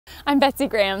I'm Betsy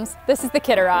Grams. This is the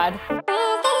Kidarod.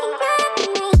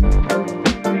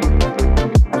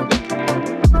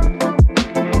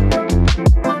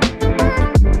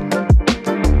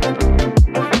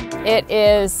 It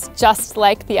is just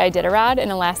like the Iditarod in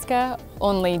Alaska,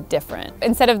 only different.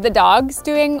 Instead of the dogs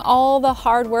doing all the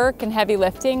hard work and heavy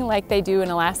lifting like they do in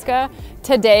Alaska,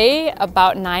 today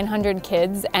about 900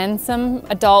 kids and some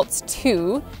adults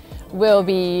too will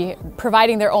be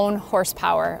providing their own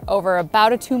horsepower over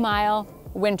about a 2-mile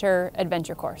winter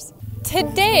adventure course.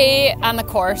 Today on the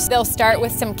course, they'll start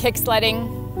with some kick sledding,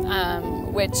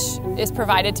 which is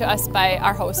provided to us by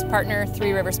our host partner,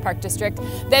 Three Rivers Park District.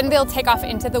 Then they'll take off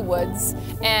into the woods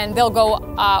and they'll go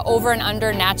over and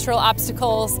under natural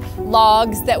obstacles,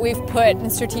 logs that we've put in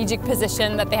strategic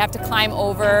position that they have to climb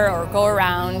over or go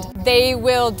around. They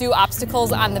will do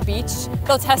obstacles on the beach.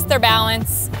 They'll test their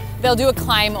balance. They'll do a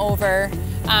climb over.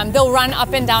 They'll run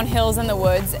up and down hills in the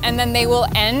woods, and then they will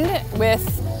end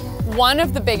with one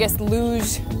of the biggest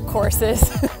luge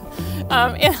courses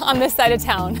on this side of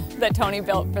town that Tony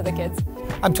built for the kids.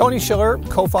 I'm Tony Schiller,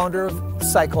 co-founder of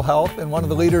Cycle Health and one of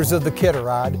the leaders of the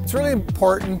Kidarod. It's really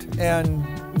important and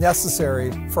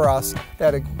necessary for us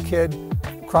that a kid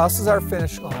crosses our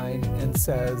finish line and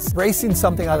says, racing's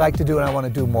something I like to do and I want to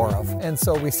do more of. And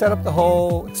so we set up the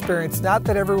whole experience, not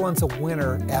that everyone's a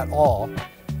winner at all.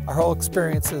 Our whole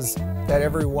experience is that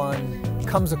everyone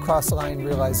comes across the line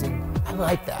realizing, I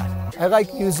like that. I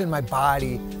like using my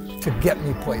body to get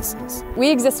me places. We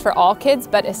exist for all kids,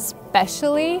 but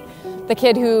especially the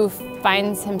kid who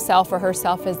finds himself or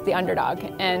herself as the underdog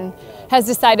and has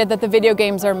decided that the video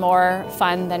games are more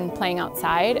fun than playing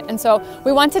outside. And so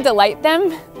we want to delight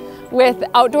them with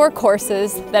outdoor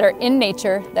courses that are in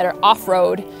nature, that are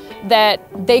off-road, that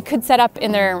they could set up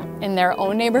in their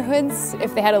own neighborhoods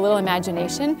if they had a little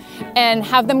imagination, and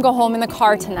have them go home in the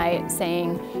car tonight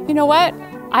saying, you know what?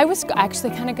 I was actually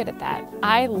kind of good at that.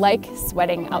 I like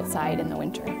sweating outside in the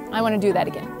winter. I want to do that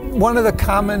again. One of the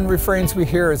common refrains we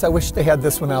hear is, I wish they had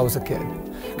this when I was a kid.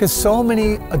 Because so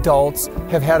many adults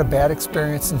have had a bad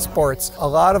experience in sports. A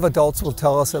lot of adults will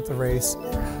tell us at the race,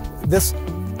 this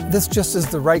just is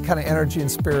the right kind of energy and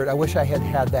spirit. I wish I had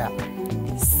had that.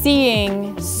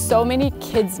 Seeing so many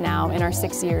kids now in our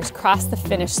 6 years cross the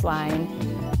finish line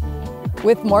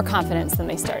with more confidence than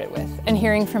they started with, and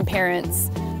hearing from parents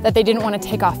that they didn't want to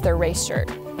take off their race shirt,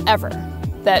 ever.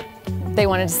 That they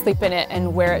wanted to sleep in it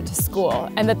and wear it to school,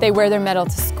 and that they wear their medal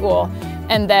to school,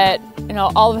 and that, you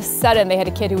know, all of a sudden they had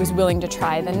a kid who was willing to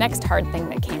try the next hard thing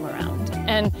that came around.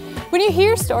 And when you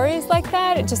hear stories like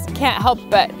that, it just can't help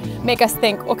but make us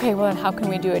think, okay, well then how can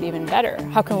we do it even better?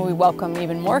 How can we welcome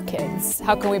even more kids?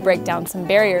 How can we break down some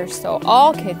barriers so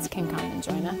all kids can come and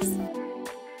join us?